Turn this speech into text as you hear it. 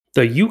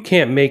The You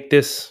Can't Make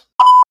This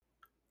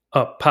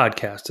Up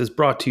podcast is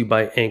brought to you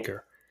by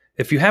Anchor.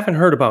 If you haven't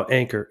heard about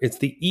Anchor, it's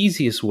the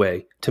easiest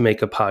way to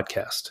make a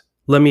podcast.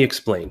 Let me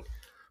explain.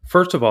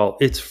 First of all,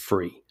 it's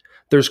free.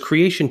 There's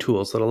creation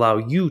tools that allow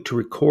you to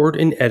record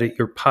and edit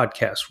your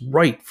podcast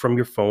right from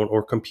your phone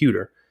or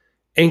computer.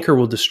 Anchor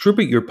will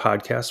distribute your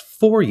podcast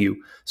for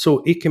you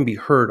so it can be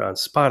heard on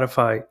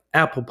Spotify,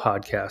 Apple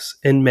Podcasts,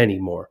 and many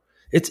more.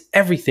 It's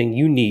everything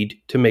you need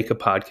to make a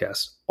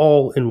podcast,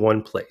 all in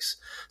one place.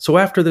 So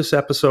after this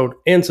episode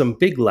and some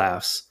big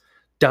laughs,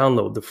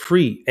 download the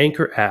free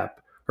Anchor app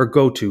or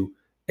go to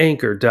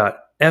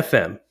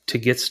anchor.fm to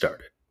get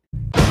started.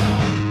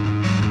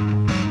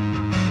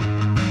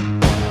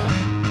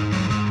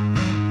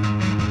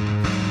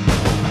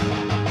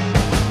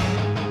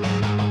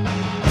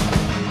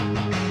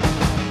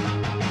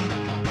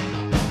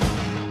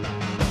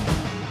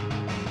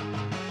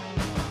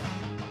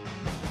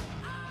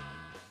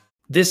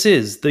 This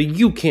is the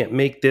You Can't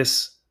Make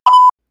This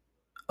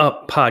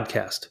Up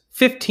podcast.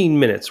 15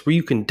 minutes where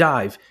you can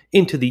dive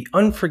into the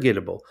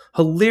unforgettable,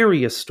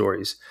 hilarious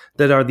stories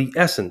that are the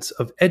essence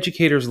of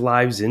educators'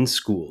 lives in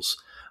schools.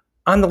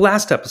 On the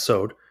last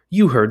episode,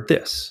 you heard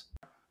this.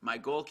 My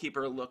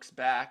goalkeeper looks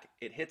back,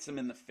 it hits him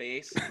in the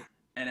face,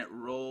 and it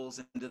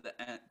rolls into the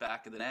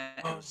back of the net.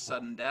 It was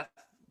sudden death.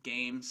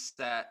 Game,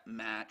 set,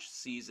 match,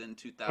 season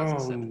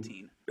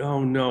 2017.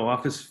 Oh no,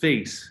 off his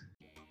face.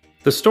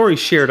 The stories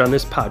shared on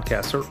this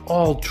podcast are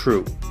all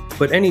true,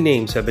 but any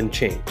names have been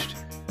changed.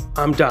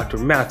 I'm Dr.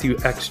 Matthew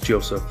X.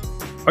 Joseph.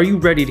 Are you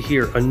ready to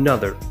hear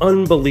another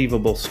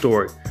unbelievable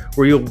story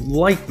where you'll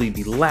likely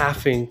be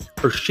laughing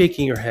or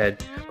shaking your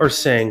head or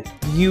saying,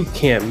 "You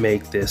can't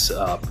make this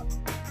up"?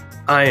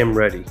 I am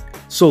ready,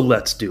 so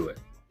let's do it.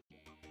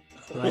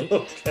 Right?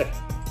 Okay.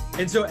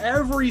 And so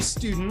every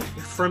student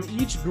from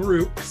each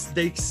group,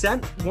 they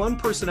sent one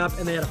person up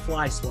and they had a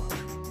fly swatter.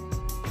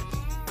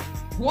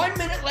 1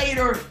 minute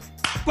later,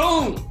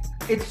 boom,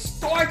 it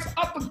starts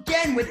up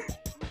again with...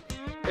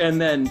 And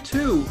then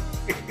two,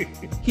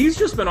 he's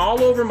just been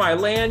all over my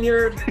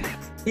lanyard.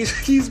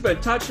 He's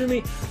been touching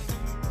me.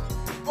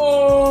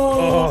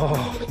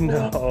 Oh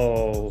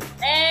no.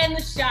 And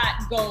the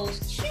shot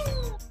goes.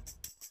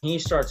 He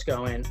starts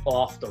going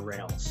off the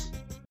rails.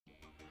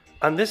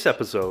 On this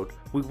episode,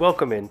 we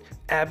welcome in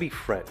Abby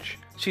French.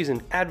 She's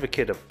an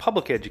advocate of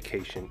public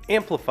education,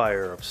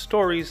 amplifier of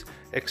stories,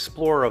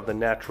 explorer of the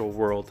natural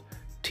world,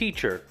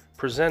 teacher,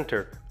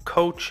 presenter,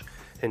 coach,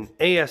 and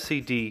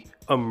ASCD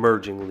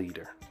emerging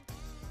leader.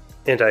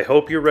 And I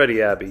hope you're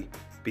ready, Abby,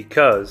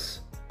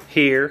 because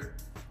here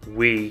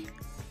we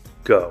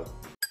go.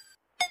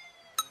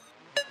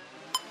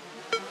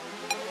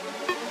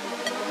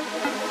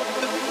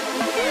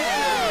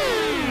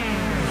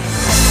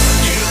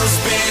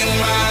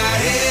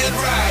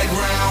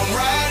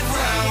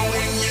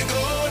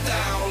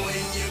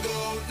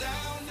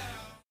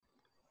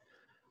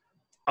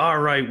 All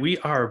right, we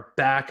are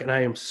back, and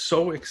I am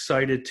so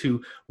excited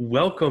to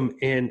welcome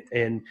in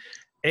an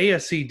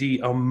ASCD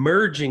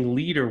emerging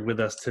leader with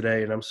us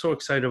today, and I'm so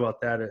excited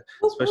about that,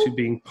 especially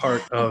being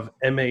part of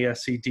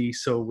MASCD.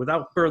 So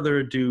without further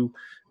ado,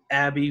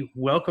 Abby,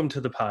 welcome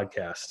to the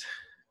podcast.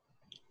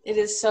 It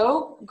is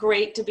so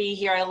great to be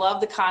here. I love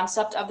the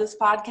concept of this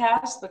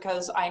podcast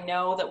because I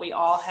know that we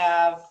all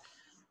have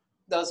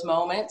those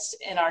moments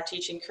in our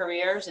teaching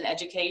careers and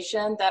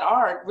education that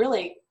are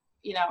really,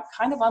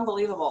 kind of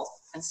unbelievable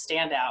and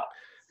stand out.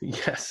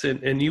 Yes,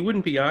 and you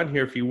wouldn't be on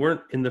here if you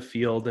weren't in the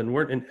field and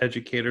weren't an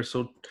educator.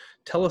 So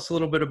tell us a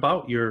little bit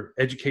about your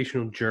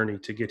educational journey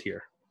to get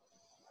here.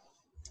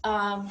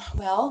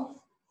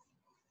 Well,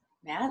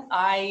 Matt,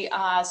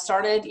 I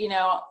started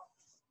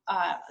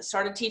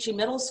teaching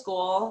middle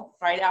school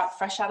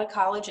fresh out of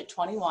college at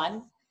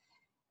 21.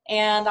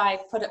 And I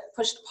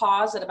pushed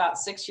pause at about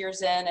 6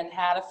 years in and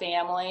had a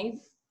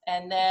family,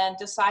 and then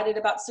decided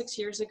about 6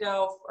 years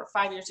ago or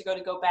 5 years ago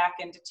to go back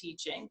into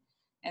teaching.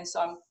 And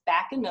so I'm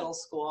back in middle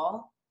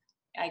school.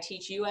 I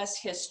teach U.S.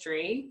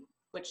 history,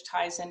 which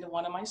ties into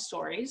one of my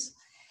stories.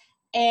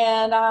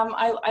 And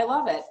I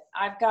love it.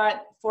 I've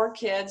got 4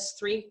 kids,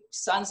 3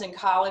 sons in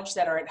college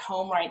that are at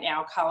home right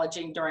now,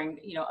 colleging during,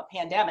 a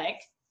pandemic,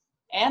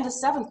 and a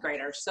 7th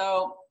grader.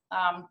 So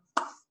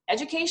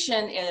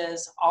education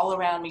is all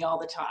around me all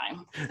the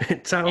time.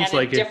 It sounds and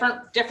like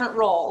different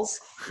roles.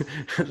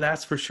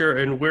 That's for sure.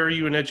 And where are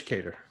you an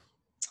educator?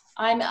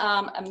 I'm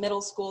a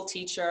middle school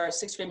teacher,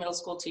 6th grade middle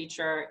school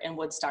teacher in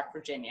Woodstock,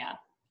 Virginia.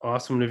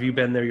 Awesome. And have you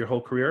been there your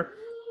whole career?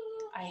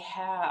 I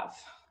have.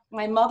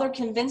 My mother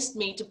convinced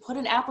me to put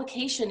an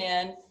application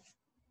in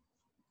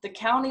the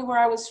county where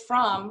I was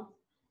from,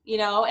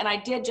 and I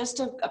did just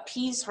to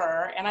appease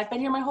her. And I've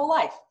been here my whole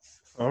life.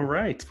 All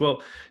right.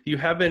 Well, you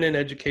have been in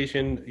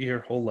education your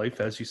whole life,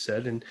 as you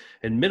said, and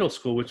in middle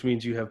school, which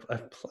means you have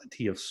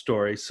plenty of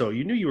stories. So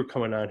you knew you were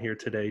coming on here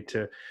today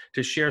to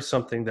share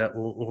something that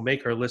will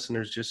make our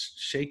listeners just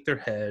shake their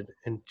head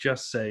and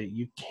just say,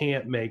 "You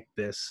can't make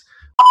this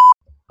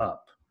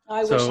up."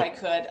 I wish I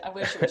could. I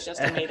wish it was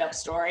just a made-up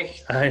story.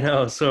 I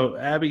know. So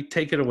Abby,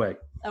 take it away.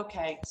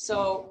 Okay.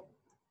 So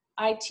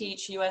I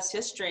teach U.S.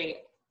 history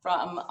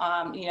from,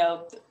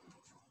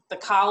 the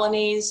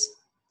colonies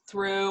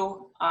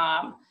through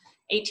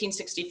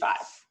 1865.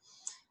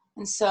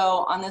 And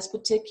so on this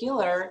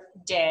particular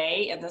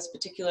day and this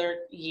particular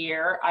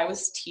year, I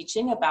was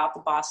teaching about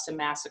the Boston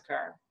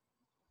Massacre.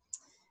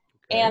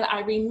 Okay. And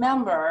I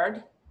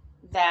remembered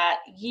that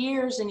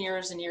years and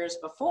years and years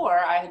before,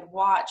 I had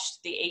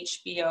watched the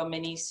HBO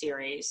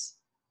miniseries,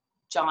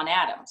 John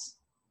Adams,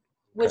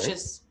 which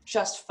is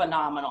just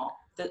phenomenal.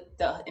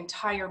 The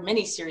entire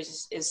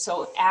miniseries is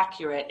so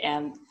accurate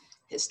and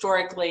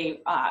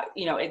historically,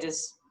 it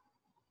is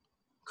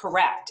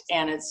correct,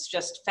 and it's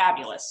just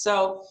fabulous.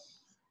 So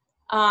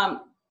I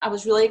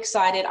was really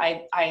excited.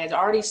 I had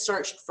already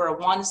searched for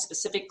one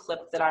specific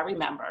clip that I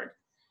remembered,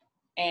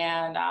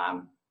 and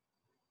I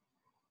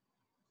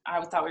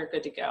thought we were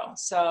good to go.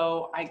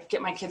 So I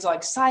get my kids all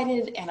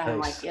excited, and I'm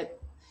like,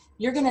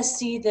 you're going to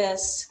see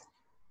this,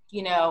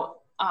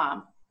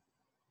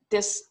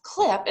 this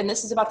clip, and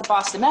this is about the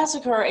Boston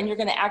Massacre, and you're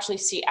going to actually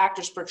see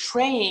actors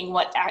portraying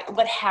what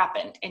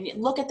happened, and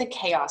look at the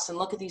chaos and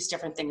look at these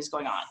different things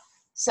going on.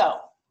 So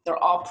they're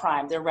all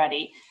primed. They're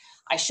ready.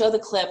 I show the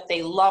clip.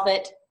 They love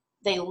it.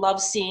 They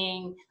love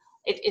seeing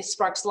it. It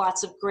sparks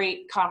lots of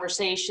great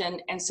conversation.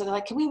 And so they're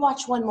like, can we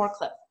watch one more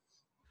clip?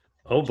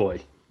 Oh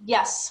boy.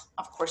 Yes,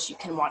 of course you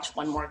can watch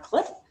one more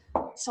clip.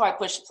 So I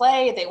push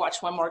play. They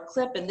watch one more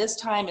clip. And this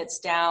time it's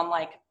down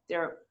like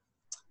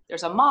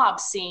there's a mob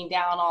scene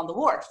down on the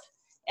wharf.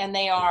 And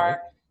they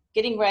are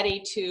getting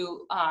ready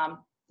to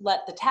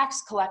let the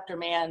tax collector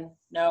man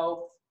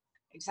know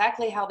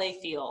exactly how they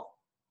feel.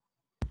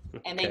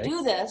 And they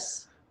do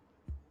this.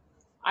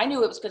 I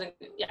knew that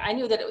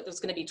it was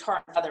going to be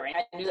tar and feathering.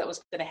 I knew that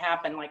was going to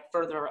happen like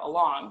further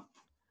along.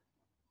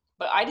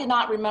 But I did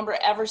not remember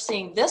ever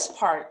seeing this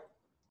part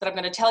that I'm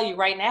going to tell you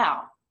right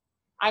now.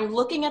 I'm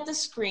looking at the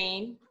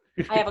screen.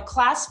 I have a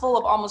class full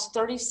of almost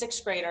 36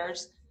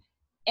 graders,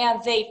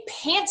 and they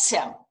pants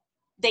him.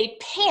 They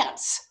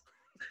pants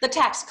the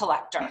tax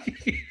collector,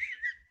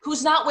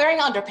 who's not wearing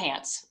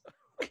underpants.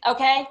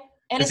 Okay?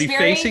 And is he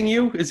facing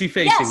you? Is he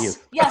facing you?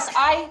 Yes,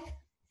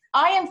 I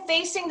am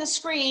facing the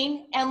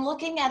screen and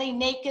looking at a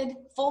naked,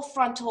 full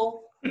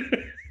frontal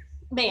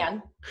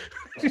man.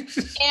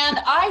 And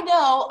I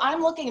know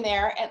I'm looking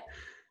there, and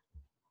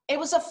it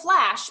was a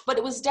flash, but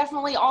it was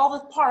definitely all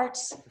the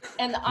parts.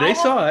 And they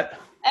saw it.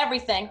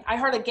 Everything. I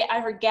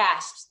heard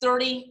gasps,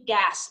 30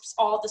 gasps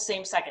all at the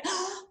same second.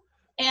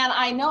 And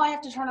I know I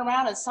have to turn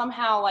around and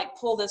somehow like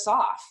pull this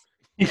off.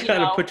 You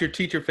gotta put your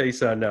teacher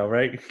face on now,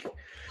 right?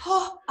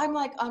 Oh, I'm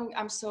like,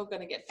 I'm so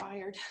gonna get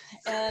fired.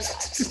 And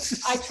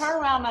I turn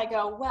around and I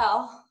go,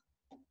 well,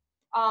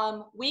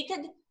 we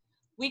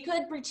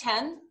could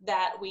pretend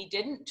that we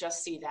didn't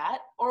just see that,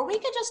 or we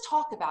could just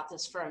talk about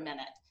this for a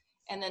minute.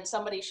 And then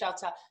somebody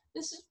shouts out,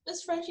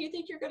 Miss French, you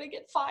think you're gonna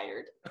get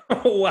fired?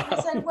 Oh, wow.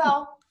 I said,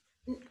 well,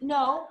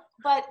 no,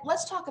 but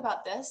let's talk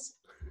about this.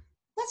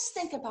 Let's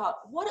think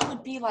about what it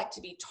would be like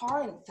to be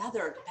tar and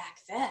feathered back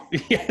then.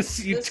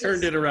 Yes, you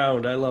turned it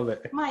around. I love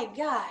it. My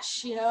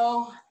gosh,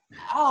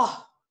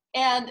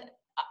 and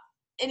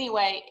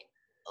anyway,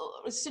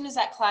 as soon as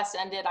that class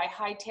ended, I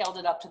hightailed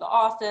it up to the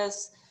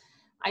office.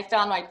 I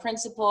found my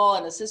principal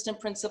and assistant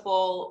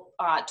principal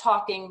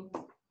talking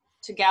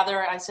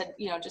together. I said,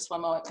 just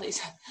one moment,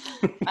 please.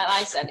 And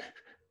I said,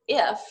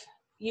 if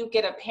you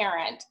get a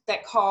parent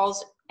that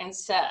calls and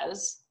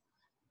says,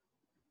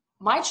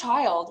 my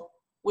child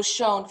was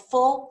shown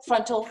full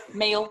frontal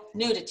male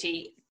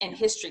nudity in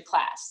history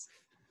class,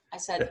 I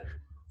said,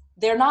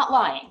 they're not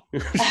lying.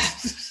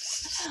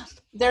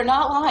 They're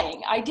not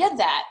lying. I did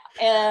that.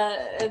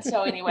 And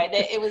so anyway,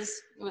 it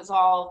was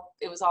all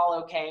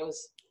okay.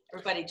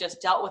 Everybody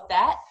just dealt with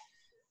that.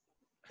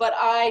 But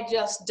I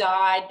just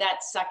died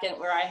that second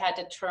where I had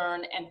to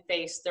turn and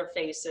face their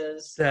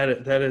faces.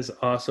 That is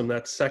awesome.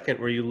 That second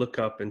where you look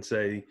up and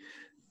say,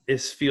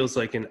 this feels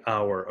like an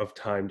hour of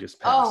time just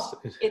passed.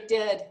 Oh, it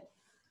did.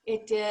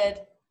 It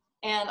did.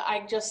 And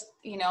I just,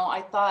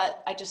 I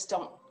thought, I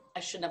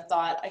shouldn't have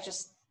thought.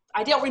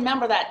 I don't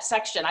remember that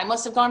section. I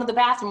must have gone to the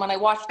bathroom when I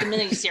watched the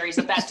miniseries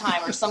at that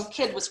time, or some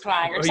kid was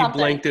crying or something.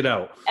 You blanked it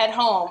out. At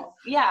home.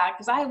 Yeah,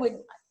 because I would,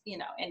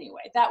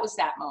 anyway, that was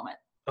that moment.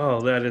 Oh,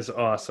 that is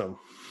awesome.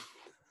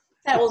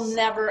 That will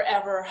never,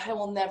 ever, I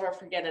will never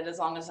forget it as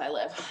long as I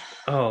live.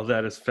 Oh,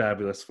 that is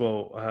fabulous.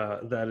 Well,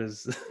 that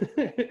is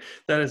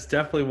that is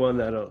definitely one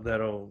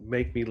that'll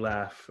make me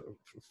laugh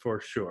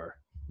for sure.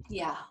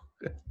 Yeah.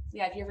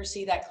 Yeah, if you ever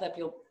see that clip,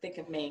 you'll think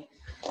of me.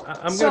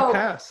 I'm going to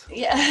pass.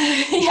 Yeah,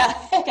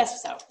 yeah, I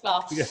guess so.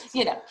 Well, yes.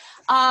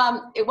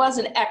 It was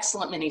an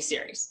excellent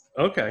miniseries.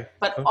 Okay.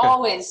 But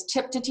always,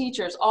 tip to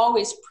teachers,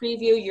 always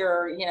preview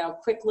your,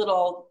 quick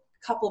little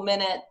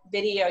couple-minute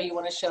video you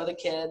want to show the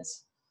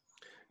kids.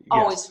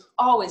 Yes.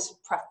 Always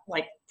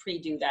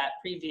preview. That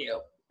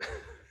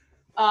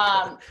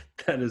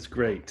is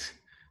great.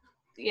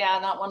 Yeah,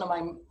 not one of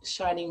my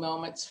shining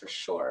moments for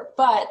sure.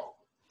 But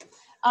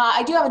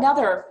I do have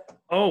another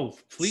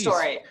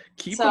story.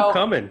 Keep them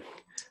coming.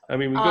 I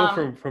mean, we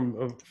go from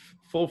a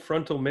full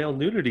frontal male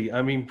nudity.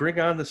 I mean, bring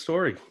on the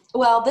story.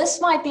 Well,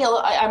 this might be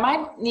I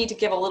might need to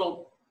give a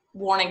little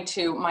warning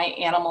to my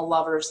animal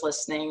lovers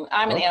listening.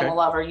 I'm an Okay. animal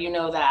lover, you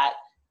know that.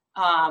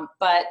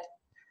 But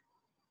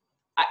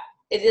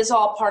it is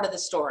all part of the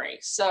story.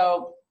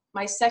 So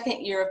my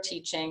second year of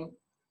teaching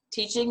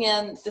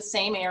in the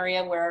same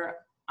area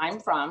where I'm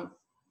from,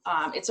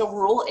 it's a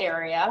rural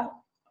area.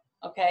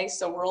 Okay.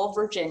 So rural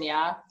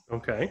Virginia.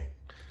 Okay.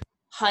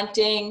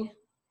 Hunting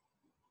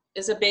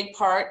is a big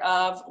part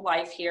of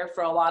life here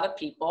for a lot of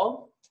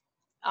people.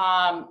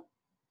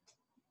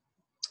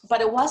 But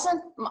it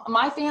wasn't,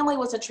 my family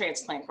was a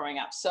transplant growing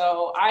up.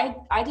 So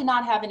I did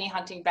not have any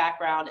hunting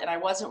background, and I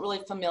wasn't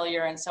really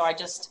familiar. And so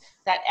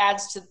that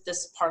adds to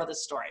this part of the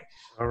story.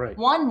 All right.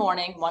 One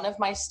morning, one of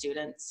my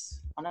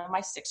students, one of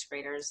my sixth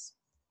graders,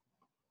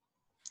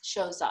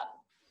 shows up.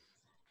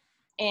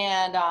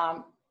 And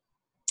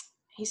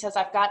he says,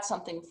 "I've got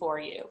something for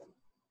you."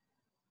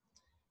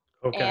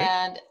 Okay.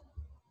 And,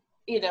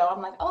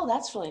 I'm like, "Oh,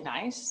 that's really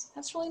nice.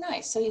 That's really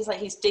nice." So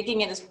he's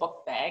digging in his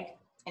book bag,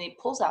 and he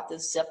pulls out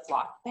this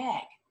Ziploc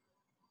bag.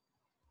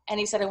 And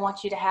he said, "I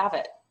want you to have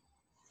it."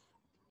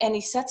 And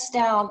he sets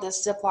down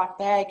this Ziploc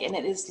bag, and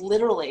it is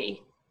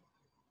literally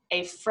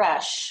a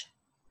fresh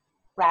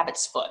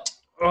rabbit's foot.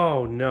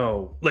 Oh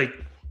no. Like,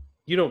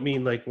 you don't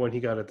mean like when he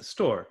got at the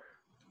store?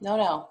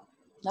 No.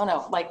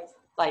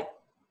 Like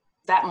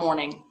that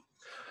morning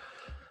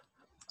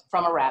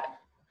from a rabbit.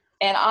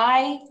 And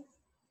I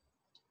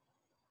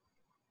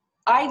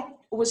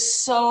was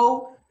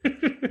so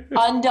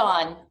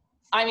undone.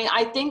 I mean,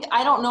 I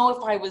don't know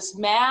if I was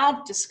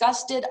mad,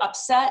 disgusted,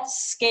 upset,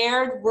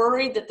 scared,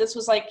 worried that this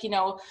was like,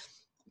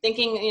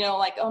 thinking,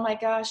 like, oh my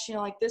gosh,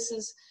 like this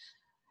is,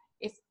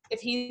 if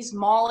he's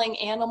mauling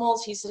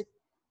animals, he's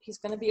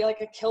going to be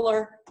like a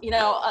killer, and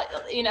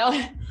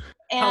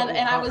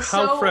I was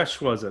How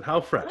fresh was it?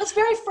 How fresh? It was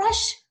very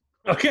fresh.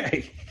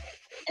 Okay.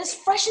 As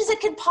fresh as it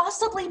could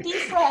possibly be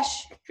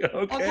fresh.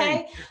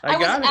 Okay. I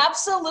got it.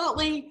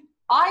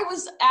 I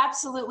was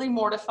absolutely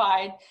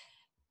mortified.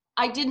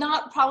 I did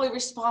not probably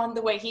respond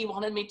the way he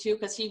wanted me to,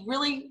 because he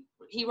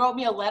wrote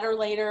me a letter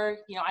later.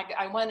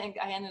 I went and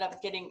I ended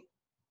up getting,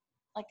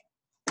 like,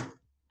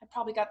 I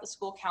probably got the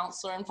school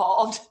counselor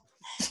involved.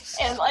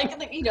 And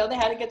they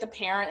had to get the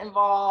parent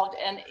involved.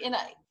 And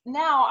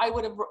now I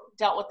would have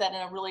dealt with that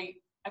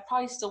I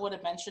probably still would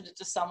have mentioned it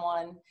to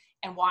someone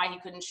and why he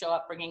couldn't show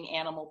up bringing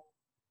animal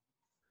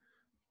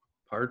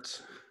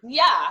parts.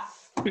 Yeah.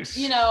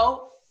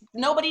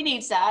 Nobody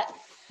needs that.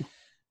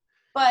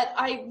 But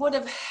I would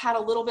have had a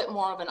little bit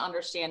more of an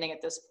understanding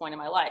at this point in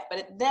my life.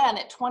 But then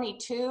at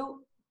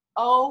 22,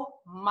 oh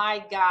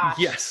my gosh.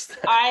 Yes.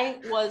 I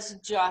was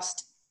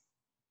just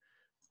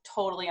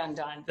totally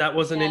undone. That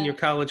wasn't in your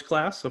college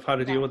class of how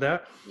to deal with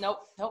that?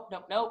 Nope.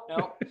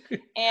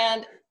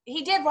 And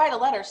he did write a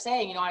letter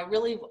saying, I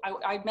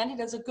meant it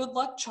as a good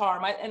luck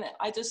charm.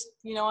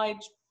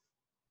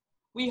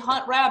 We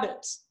hunt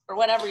rabbits, or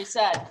whatever he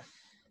said.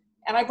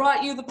 And I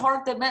brought you the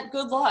part that meant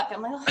good luck.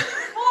 I'm like,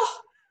 oh,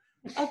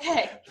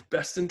 okay.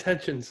 Best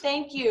intentions.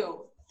 Thank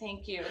you.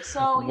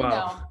 So,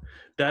 wow.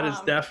 That is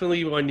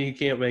definitely one you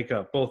can't make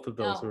up. Both of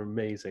those are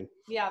amazing.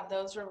 Yeah,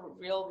 those are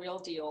real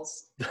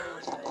deals.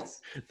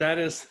 That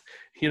is,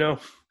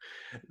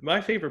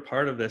 my favorite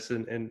part of this,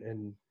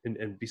 and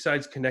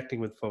besides connecting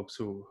with folks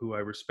who I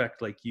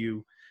respect like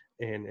you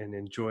and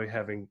enjoy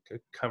having a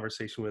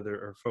conversation with,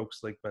 or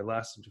folks like my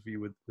last interview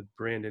with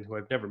Brandon, who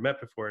I've never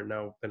met before and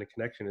now been a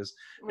connection, is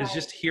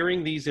just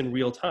hearing these in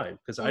real time,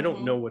 because I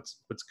don't know what's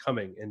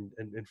coming,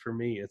 and for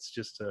me it's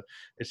just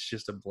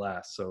a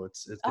blast. So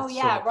it's oh so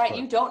yeah, right. fun.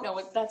 You don't know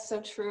it. That's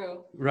so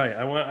true. Right.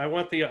 I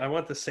want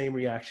the same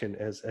reaction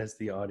as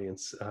the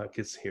audience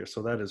gets here.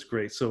 So that is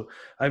great. So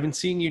I've been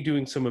seeing you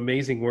doing some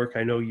amazing work.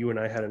 I know you and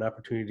I had an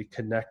opportunity to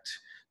connect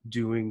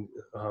doing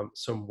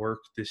some work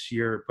this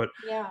year, but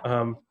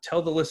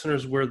tell the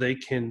listeners where they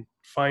can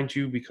find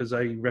you, because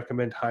I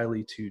recommend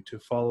highly to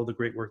follow the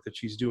great work that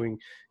she's doing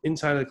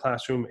inside of the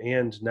classroom,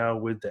 and now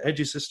with the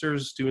Edgy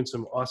Sisters doing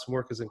some awesome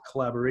work as a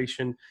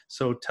collaboration.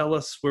 So tell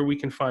us where we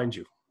can find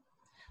you.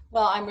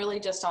 Well, I'm really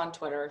just on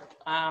Twitter.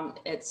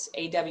 It's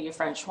AW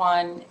French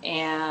 1,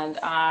 and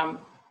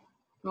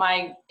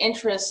my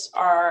interests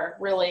are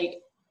really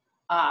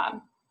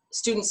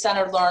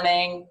student-centered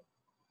learning,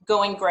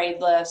 going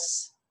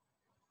gradeless,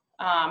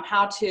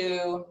 how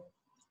to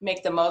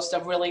make the most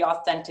of really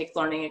authentic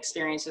learning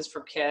experiences for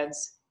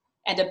kids,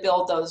 and to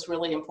build those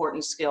really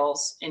important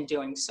skills in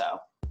doing so.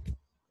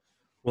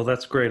 Well,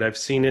 that's great. I've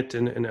seen it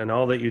and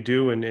all that you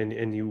do,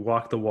 and you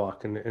walk the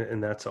walk,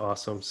 and that's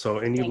awesome. So,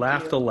 and you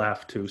laugh the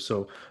laugh too.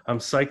 So I'm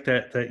psyched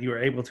that you were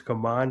able to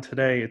come on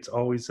today. It's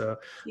always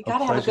you got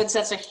to have a good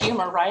sense of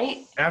humor,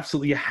 right?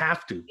 Absolutely. You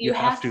have to. You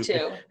have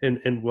to.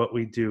 In what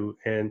we do.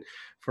 And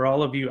for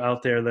all of you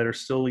out there that are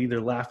still either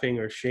laughing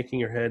or shaking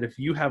your head, if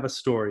you have a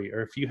story,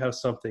 or if you have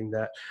something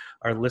that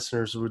our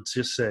listeners would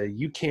just say,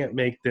 you can't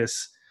make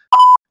this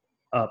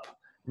up,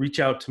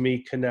 reach out to me,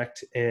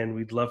 connect, and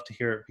we'd love to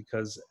hear it,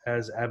 because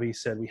as Abby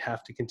said, we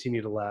have to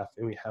continue to laugh,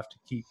 and we have to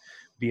keep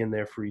being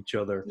there for each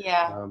other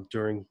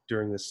during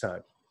this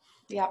time.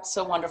 Yeah,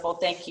 so wonderful.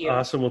 Thank you.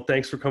 Awesome. Well,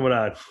 thanks for coming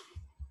on.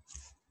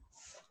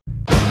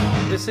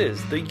 This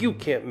is the You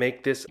Can't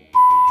Make This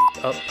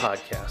Up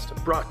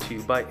podcast, brought to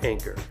you by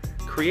Anchor.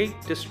 Create,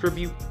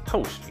 distribute,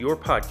 host your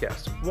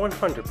podcast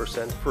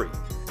 100% free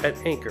at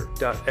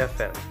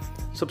anchor.fm.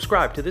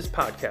 Subscribe to this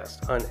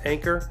podcast on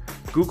Anchor,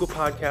 Google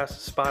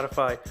Podcasts,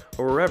 Spotify,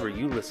 or wherever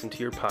you listen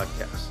to your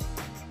podcasts.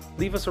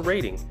 Leave us a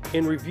rating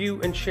and review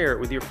and share it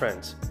with your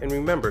friends. And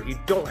remember, you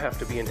don't have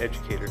to be an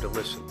educator to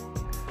listen.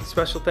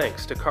 Special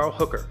thanks to Carl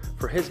Hooker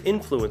for his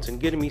influence in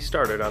getting me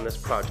started on this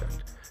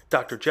project,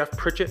 Dr. Jeff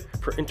Pritchett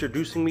for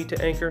introducing me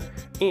to Anchor,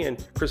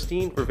 and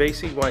Christine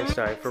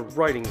Vervaeke-Weinstein for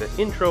writing the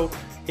intro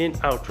and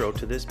outro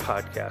to this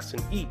podcast,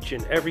 and each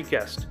and every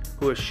guest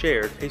who has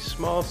shared a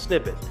small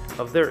snippet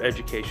of their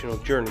educational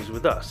journeys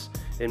with us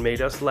and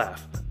made us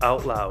laugh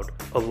out loud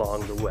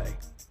along the way.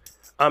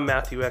 I'm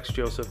Matthew X.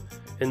 Joseph,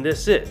 and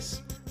this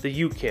is the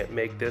You Can't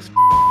Make This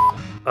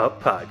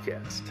Up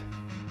podcast.